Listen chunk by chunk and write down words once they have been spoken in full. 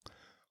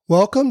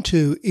Welcome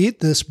to Eat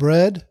This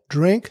Bread,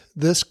 Drink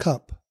This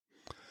Cup.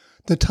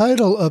 The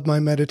title of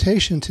my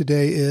meditation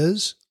today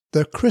is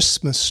The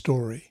Christmas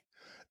Story,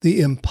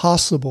 the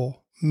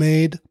Impossible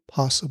Made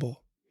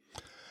Possible.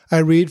 I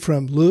read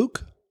from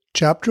Luke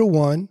chapter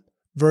 1,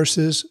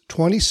 verses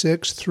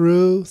 26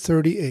 through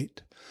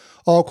 38.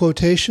 All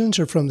quotations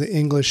are from the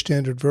English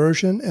Standard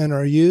Version and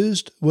are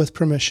used with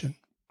permission.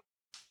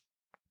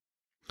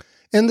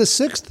 In the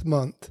 6th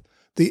month,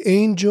 the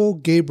angel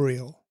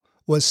Gabriel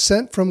was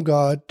sent from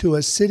God to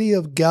a city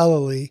of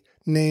Galilee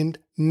named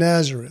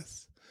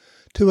Nazareth,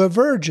 to a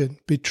virgin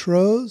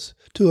betrothed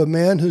to a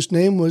man whose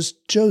name was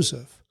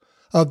Joseph,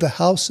 of the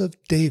house of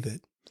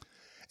David,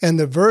 and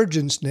the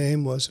virgin's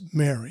name was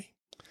Mary.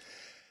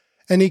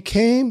 And he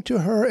came to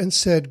her and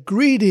said,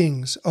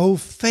 "Greetings, O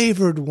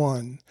favored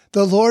one,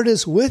 the Lord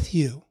is with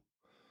you."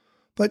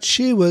 But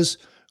she was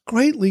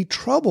greatly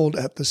troubled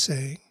at the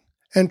saying,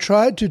 and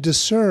tried to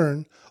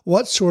discern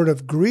what sort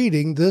of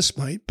greeting this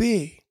might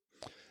be.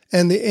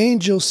 And the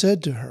angel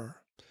said to her,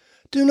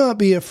 "Do not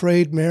be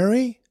afraid,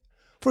 Mary,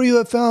 for you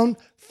have found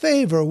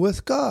favor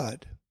with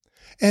God.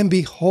 And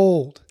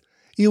behold,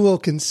 you will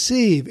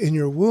conceive in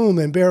your womb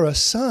and bear a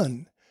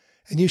son,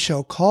 and you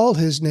shall call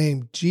his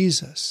name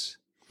Jesus.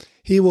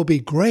 He will be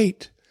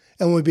great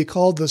and will be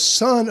called the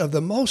Son of the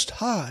Most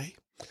High.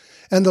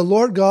 And the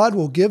Lord God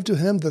will give to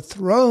him the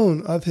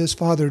throne of his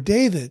father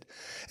David,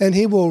 and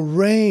he will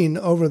reign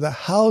over the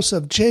house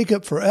of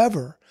Jacob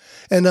forever,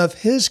 and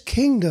of his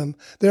kingdom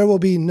there will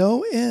be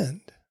no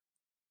end."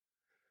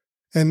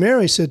 And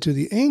Mary said to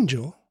the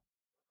angel,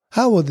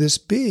 "How will this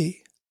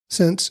be,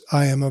 since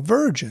I am a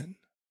virgin?"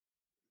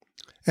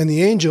 And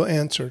the angel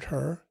answered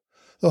her,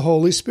 "The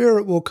Holy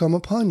Spirit will come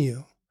upon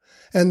you,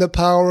 and the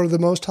power of the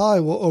Most High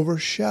will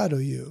overshadow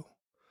you.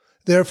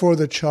 Therefore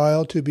the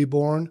child to be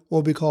born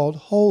will be called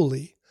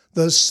Holy,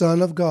 the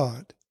Son of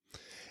God.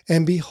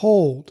 And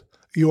behold,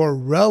 your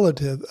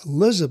relative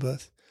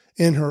Elizabeth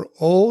in her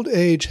old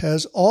age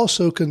has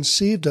also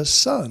conceived a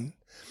son,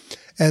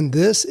 and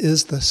this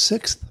is the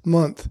 6th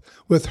month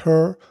with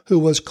her who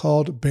was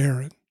called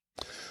barren.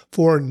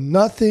 For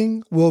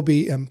nothing will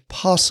be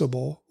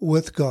impossible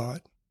with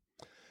God."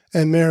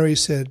 And Mary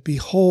said,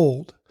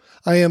 "Behold,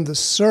 I am the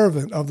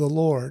servant of the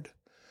Lord.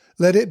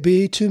 Let it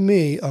be to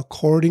me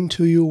according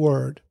to your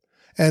word."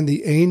 And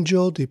the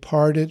angel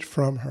departed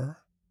from her.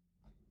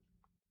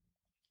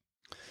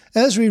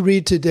 As we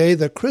read today,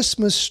 the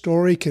Christmas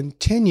story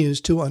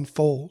continues to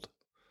unfold.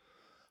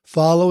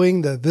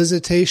 Following the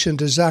visitation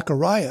to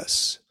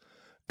Zacharias,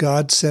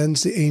 God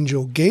sends the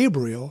angel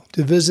Gabriel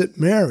to visit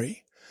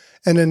Mary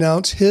and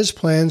announce his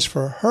plans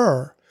for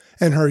her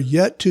and her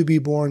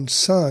yet-to-be-born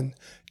son,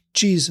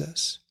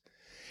 Jesus.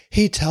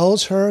 He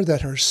tells her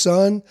that her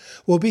son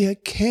will be a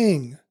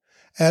king,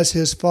 as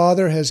his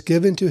father has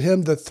given to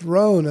him the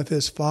throne of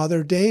his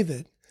father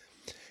David.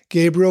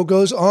 Gabriel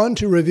goes on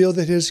to reveal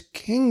that his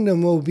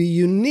kingdom will be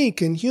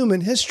unique in human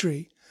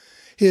history.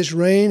 His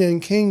reign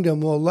and kingdom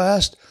will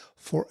last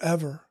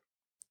forever.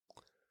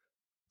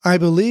 I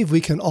believe we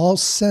can all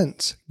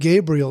sense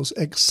Gabriel's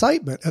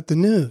excitement at the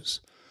news.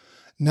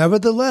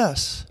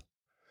 Nevertheless,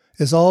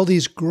 as all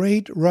these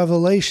great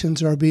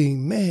revelations are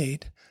being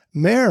made,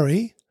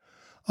 Mary,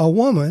 a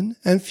woman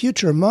and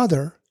future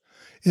mother,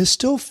 is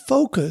still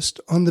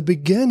focused on the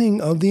beginning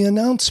of the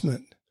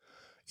announcement.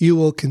 You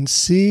will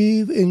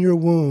conceive in your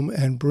womb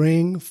and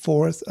bring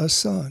forth a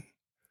son.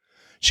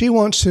 She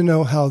wants to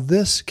know how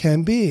this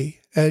can be,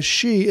 as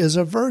she is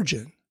a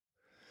virgin.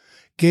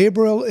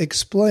 Gabriel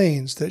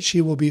explains that she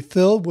will be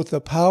filled with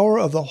the power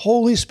of the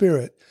Holy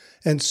Spirit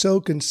and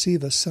so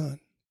conceive a son.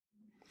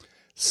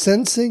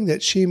 Sensing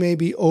that she may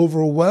be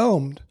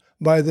overwhelmed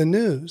by the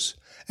news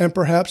and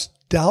perhaps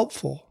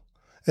doubtful,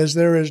 as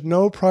there is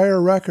no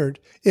prior record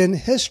in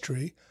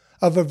history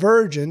of a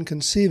virgin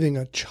conceiving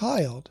a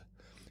child,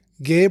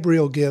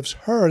 Gabriel gives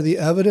her the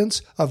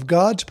evidence of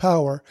God's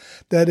power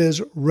that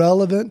is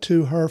relevant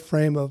to her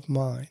frame of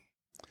mind.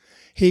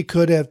 He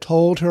could have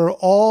told her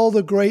all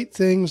the great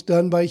things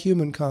done by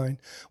humankind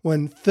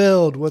when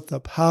filled with the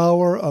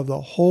power of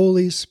the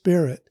Holy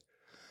Spirit,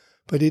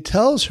 but he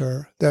tells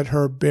her that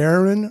her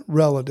barren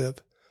relative,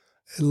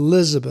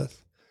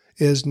 Elizabeth,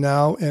 is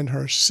now in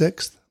her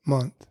 6th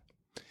month.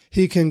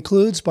 He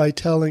concludes by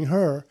telling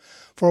her,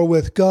 "For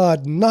with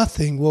God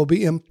nothing will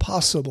be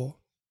impossible."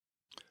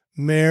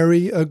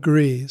 Mary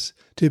agrees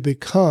to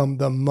become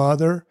the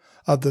mother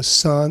of the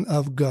Son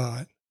of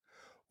God.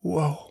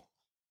 Whoa.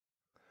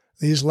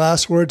 These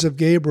last words of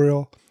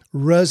Gabriel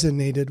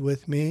resonated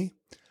with me.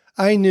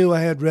 I knew I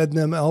had read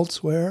them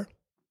elsewhere.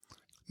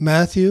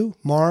 Matthew,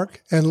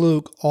 Mark, and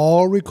Luke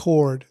all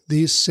record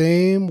these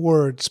same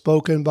words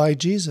spoken by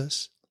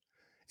Jesus.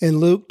 In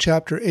Luke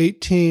chapter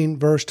 18,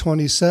 verse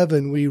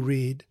 27, we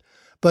read,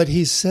 "But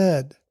he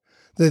said,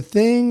 'The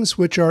things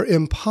which are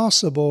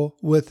impossible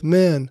with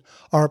men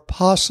are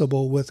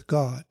possible with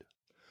God.'"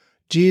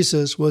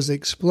 Jesus was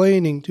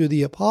explaining to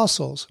the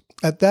apostles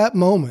at that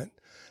moment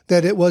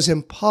that it was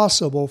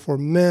impossible for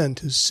men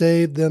to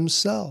save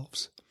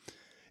themselves.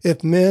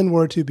 If men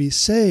were to be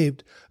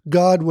saved,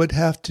 God would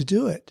have to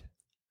do it.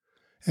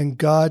 And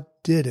God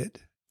did it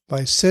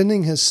by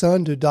sending his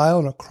Son to die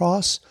on a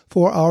cross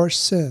for our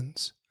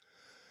sins.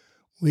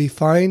 We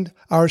find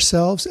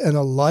ourselves in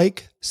a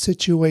like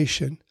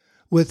situation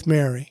with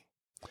Mary.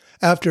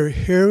 After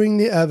hearing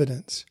the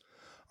evidence,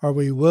 are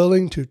we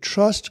willing to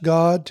trust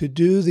God to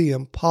do the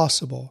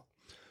impossible,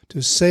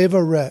 to save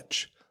a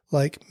wretch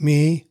like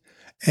me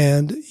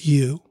and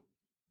you?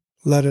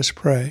 Let us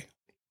pray.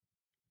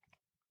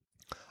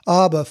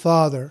 Abba,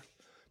 Father,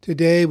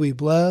 today we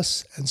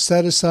bless and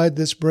set aside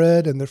this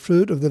bread and the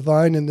fruit of the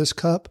vine in this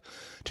cup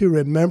to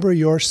remember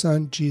your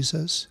Son,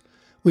 Jesus.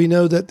 We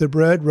know that the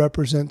bread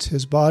represents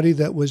his body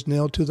that was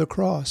nailed to the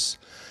cross,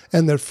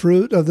 and the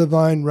fruit of the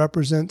vine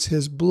represents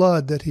his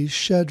blood that he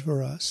shed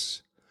for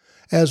us.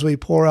 As we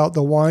pour out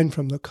the wine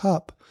from the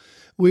cup,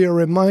 we are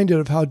reminded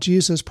of how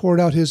Jesus poured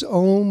out his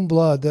own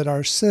blood that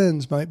our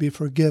sins might be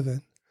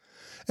forgiven.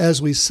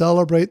 As we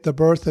celebrate the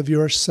birth of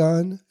your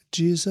Son,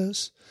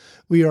 Jesus,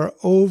 we are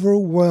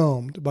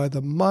overwhelmed by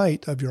the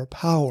might of your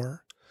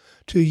power.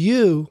 To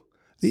you,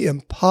 the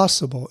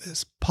impossible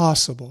is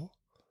possible.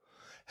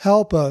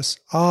 Help us,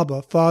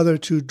 Abba, Father,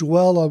 to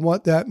dwell on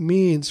what that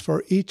means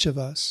for each of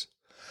us.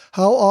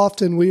 How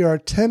often we are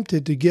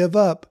tempted to give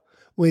up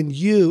when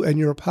you and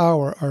your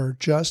power are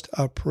just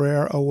a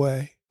prayer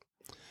away.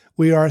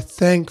 We are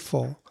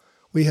thankful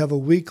we have a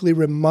weekly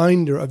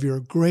reminder of your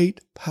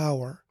great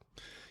power.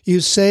 You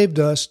saved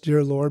us,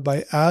 dear Lord,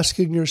 by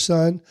asking your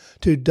Son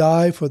to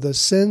die for the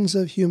sins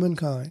of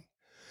humankind.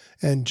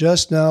 And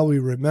just now we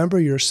remember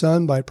your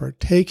Son by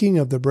partaking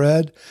of the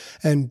bread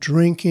and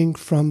drinking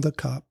from the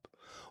cup.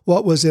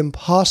 What was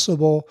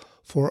impossible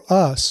for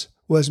us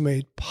was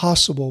made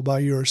possible by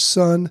your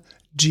Son,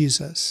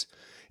 Jesus.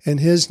 In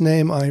his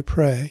name I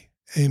pray,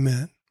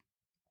 amen.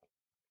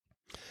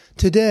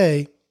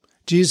 Today,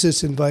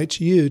 Jesus invites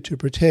you to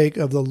partake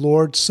of the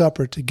Lord's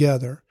Supper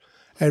together.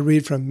 I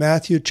read from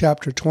Matthew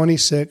chapter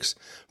 26,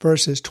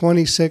 verses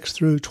 26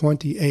 through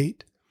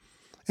 28.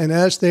 And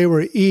as they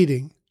were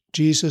eating,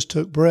 Jesus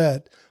took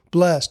bread,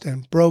 blessed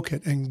and broke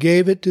it, and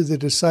gave it to the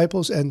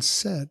disciples and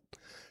said,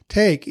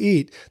 "Take,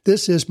 eat,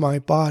 this is my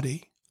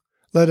body.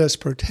 Let us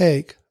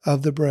partake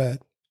of the bread."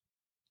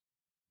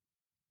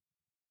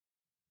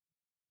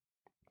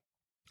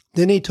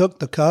 Then he took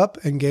the cup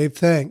and gave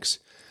thanks,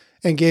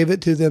 and gave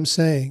it to them,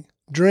 saying,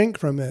 "Drink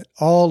from it,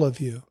 all of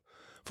you,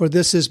 for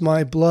this is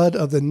my blood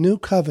of the new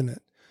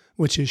covenant,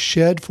 which is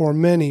shed for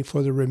many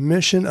for the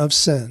remission of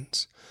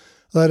sins.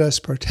 Let us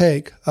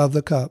partake of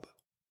the cup."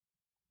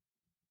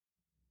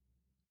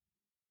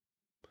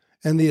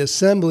 And the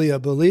assembly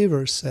of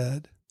believers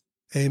said,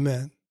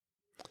 Amen.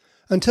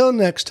 Until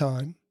next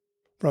time,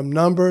 from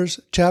Numbers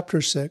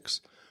chapter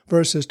 6,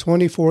 verses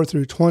 24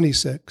 through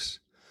 26,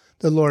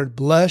 the Lord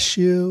bless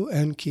you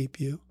and keep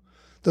you.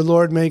 The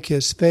Lord make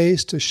his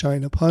face to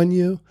shine upon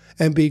you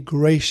and be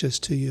gracious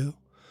to you.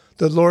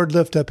 The Lord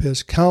lift up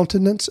his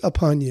countenance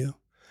upon you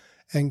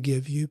and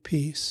give you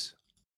peace.